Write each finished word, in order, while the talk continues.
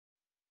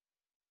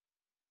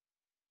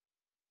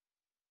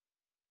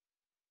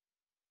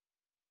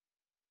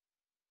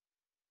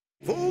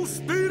Full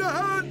speed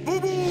ahead,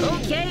 boo-boo!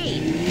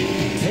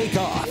 Okay. Take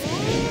off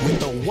with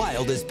the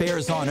wildest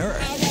bears on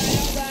Earth.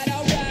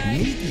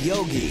 Meet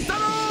Yogi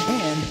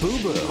and Boo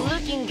Boo.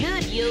 Looking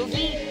good,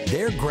 Yogi.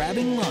 They're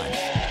grabbing lunch.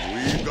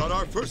 We've got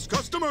our first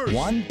customers.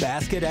 One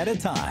basket at a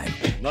time.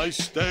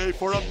 Nice day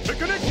for a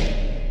picnic.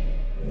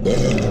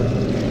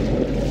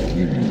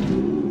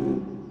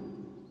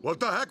 What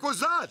the heck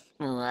was that?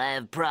 Oh, I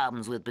have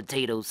problems with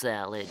potato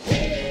salad.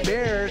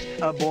 Bears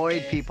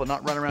avoid people,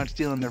 not run around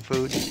stealing their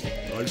food.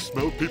 I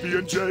smell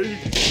PB&J.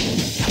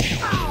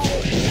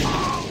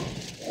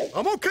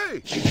 I'm okay.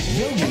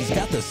 Yogi's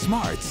got the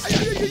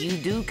smarts. You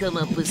do come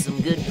up with some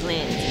good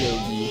plans,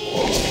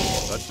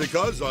 Yogi. That's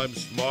because I'm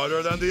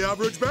smarter than the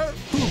average bear.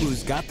 Boo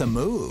Boo's got the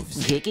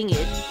moves. Kicking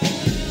it.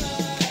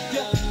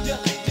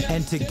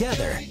 And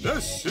together,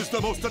 This is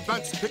the most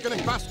advanced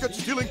picnic basket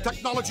stealing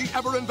technology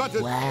ever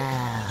invented.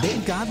 Wow.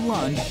 they've got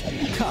lunch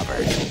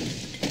covered.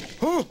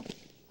 Huh?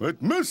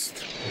 It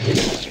missed.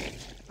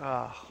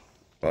 Ah.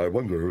 I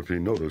wonder if he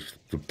noticed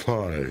the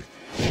pie.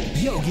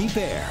 Yogi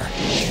Bear.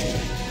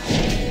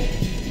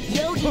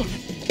 Yogi!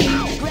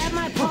 Grab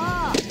my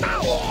paw!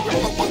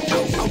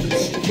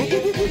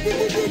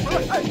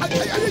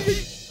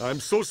 I'm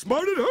so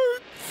smart it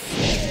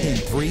hurts. In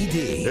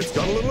 3D. It's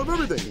got a little of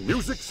everything.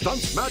 Music,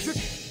 stunts, magic,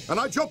 and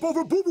I jump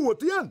over Boo Boo at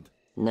the end.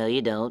 No,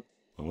 you don't.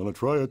 I want to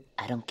try it.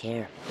 I don't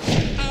care.